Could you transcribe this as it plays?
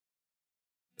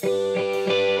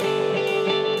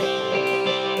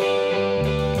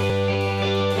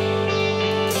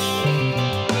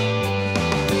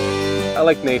I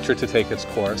like nature to take its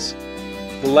course.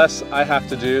 The less I have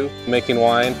to do making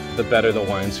wine, the better the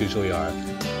wines usually are.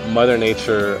 Mother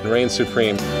Nature reigns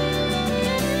supreme.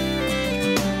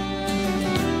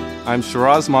 I'm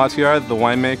Shiraz Mottiar, the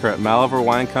winemaker at Malivoire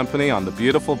Wine Company on the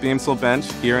beautiful Beamsville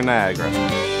Bench here in Niagara.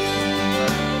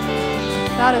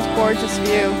 That is gorgeous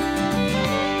view.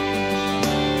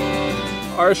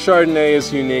 Our Chardonnay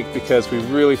is unique because we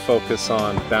really focus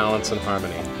on balance and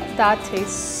harmony. That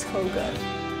tastes so good.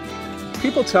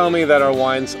 People tell me that our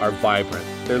wines are vibrant.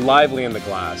 They're lively in the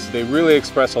glass. They really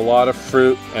express a lot of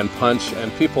fruit and punch,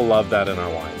 and people love that in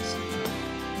our wines.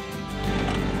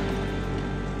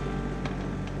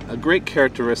 A great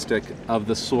characteristic of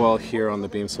the soil here on the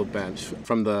Beamsville Bench,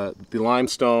 from the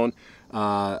limestone,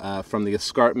 from the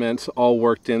escarpment, all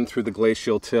worked in through the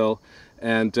glacial till,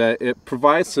 and it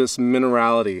provides this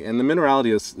minerality. And the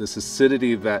minerality is this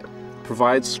acidity that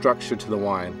provides structure to the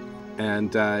wine,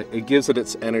 and it gives it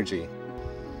its energy.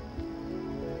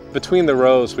 Between the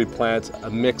rows, we plant a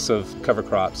mix of cover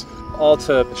crops, all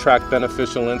to attract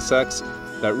beneficial insects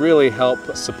that really help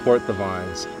support the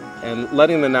vines and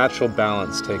letting the natural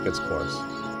balance take its course.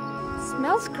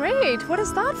 Smells great. What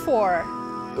is that for?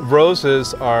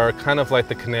 Roses are kind of like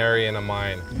the canary in a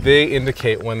mine. They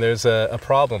indicate when there's a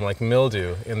problem like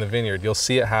mildew in the vineyard. You'll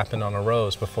see it happen on a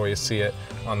rose before you see it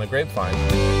on the grapevine.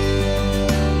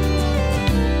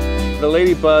 The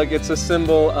ladybug, it's a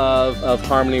symbol of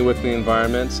harmony with the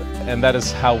environment, and that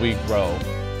is how we grow.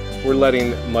 We're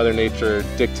letting Mother Nature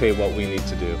dictate what we need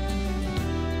to do.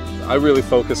 I really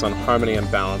focus on harmony and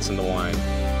balance in the wine.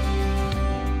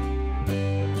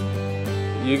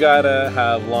 You gotta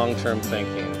have long-term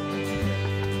thinking.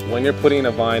 When you're putting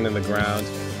a vine in the ground,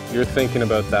 you're thinking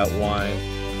about that wine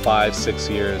 5-6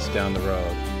 years down the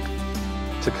road.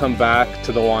 To come back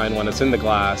to the wine when it's in the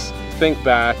glass, think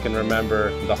back and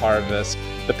remember the harvest,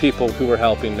 the people who were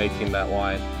helping making that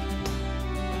wine.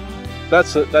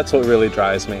 That's what really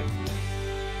drives me.